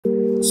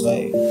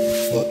Say,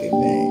 fuck it,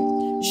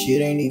 man.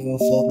 Shit ain't even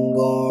fucking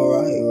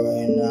going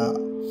right now.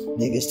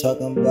 Niggas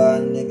talking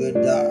about a nigga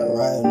die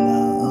right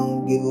now. I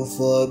don't give a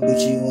fuck,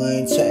 bitch, you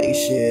ain't take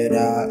shit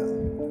out.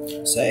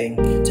 Say,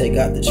 take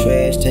out the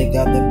trash, take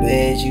out the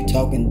bags, you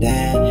talking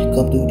down.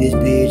 Come through this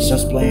bitch,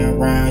 I'm playing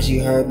rounds,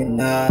 you heard me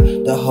now.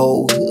 The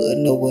whole hood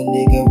know a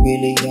nigga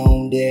really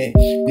on that.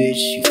 Bitch,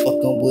 you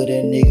fucking with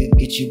a nigga,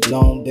 get you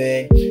blown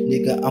back.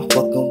 Nigga, I'm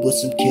fucking with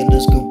some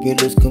killers,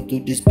 gorillas. Come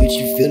through this bitch,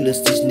 you feel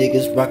us. These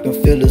niggas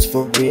rockin' fillers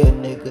for real,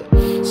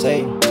 nigga.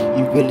 Say,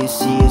 you really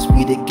see us,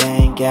 we the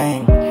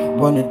gang.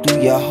 Running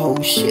through your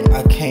whole shit,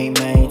 I can't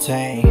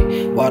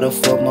maintain. Why the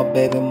fuck my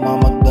baby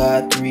mama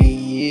got 3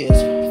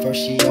 years? First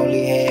she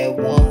only had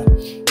 1.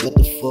 What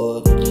the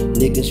fuck?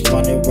 Niggas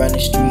running around the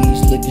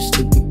streets looking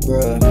stupid,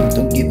 bruh.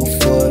 Don't give a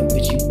fuck,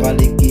 bitch, you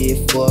probably get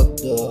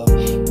fucked up.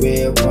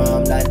 Red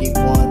rum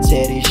 91,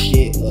 tear this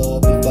shit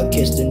up. If I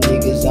catch the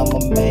niggas, I'm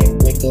a man,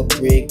 break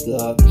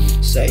up.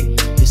 Say,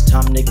 it's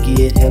time to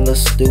get hella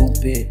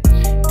stupid.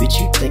 Bitch,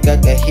 you think I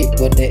got hit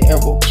with the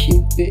arrow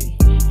Cupid?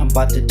 I'm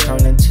about to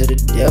turn into the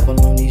devil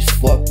on these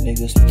fuck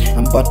niggas.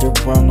 I'm about to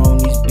run on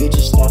these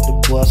bitches, start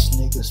to bust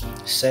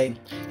niggas. Say,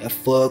 I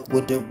fuck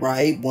with the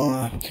right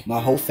one. My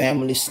whole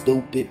family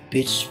stupid,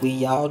 bitch,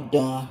 we all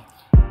done.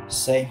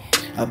 Say,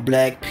 a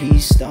black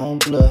piece, stone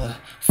blood.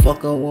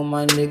 Fuckin' with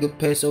my nigga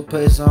peso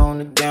on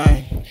the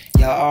game.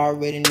 Y'all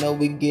already know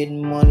we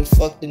getting money,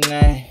 fuck the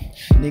name.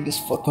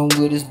 Niggas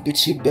fucking with us,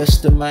 bitch, you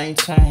best to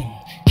maintain.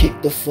 Kick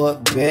the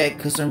fuck back,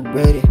 cause I'm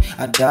ready,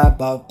 I die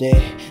about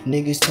that.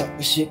 Niggas talking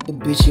shit, but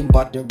bitch, you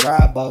bout to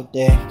ride about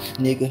that.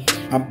 Nigga,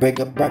 I break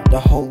the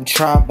whole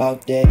tribe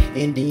out that.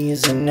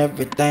 Indians and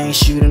everything,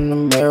 shooting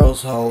them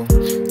arrows, ho.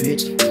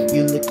 Bitch,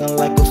 you looking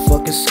like a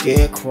fucking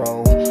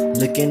scarecrow.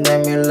 Looking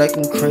at me like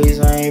I'm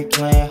crazy, I ain't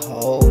playing,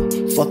 ho.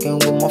 Fucking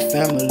with my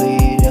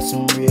family, that's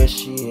some real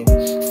shit.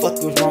 Fuck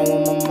is wrong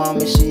with my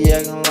mama, she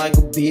acting like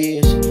a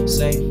bitch.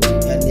 Say,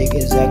 y'all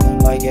niggas acting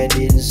like I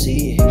didn't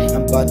see it.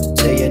 I'm about to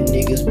tell y'all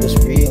niggas what's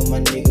real, my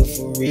nigga,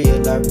 for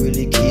real. I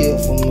really kill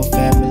for my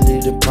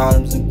family. The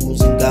problems and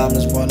ghouls and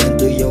goblins running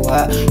through your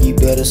eye. You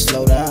better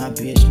slow down,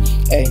 bitch.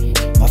 Hey,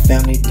 my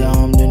family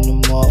dumb than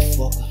the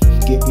motherfucker.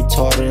 Get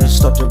retarded and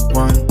start to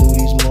run through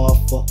these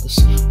motherfuckers.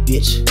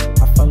 Bitch,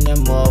 I'm from that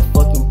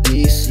motherfucking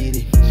big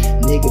city.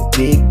 Nigga,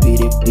 big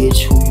bitty,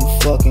 bitch, who you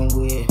fucking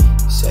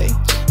with? Say,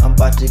 I'm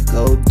about to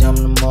go dumb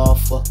the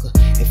motherfucker.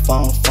 If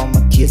I don't find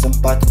my kids, I'm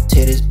about to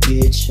tear this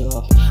bitch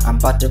up. I'm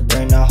about to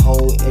bring the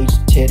whole age,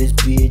 tear this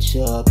bitch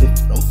up. If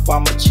I don't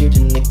find my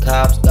children, the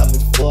cops got me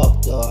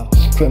fucked up.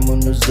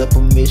 Criminals up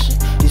a mission,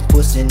 these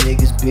pussy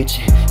niggas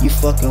bitchin'. You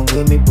fucking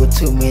with me, but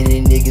too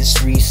many niggas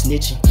street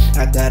snitching.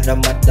 I got all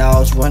my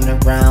dogs running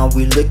around,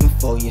 we looking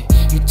for you.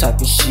 You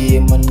talking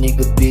shit, my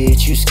nigga,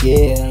 bitch, you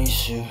scared,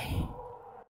 ain't you?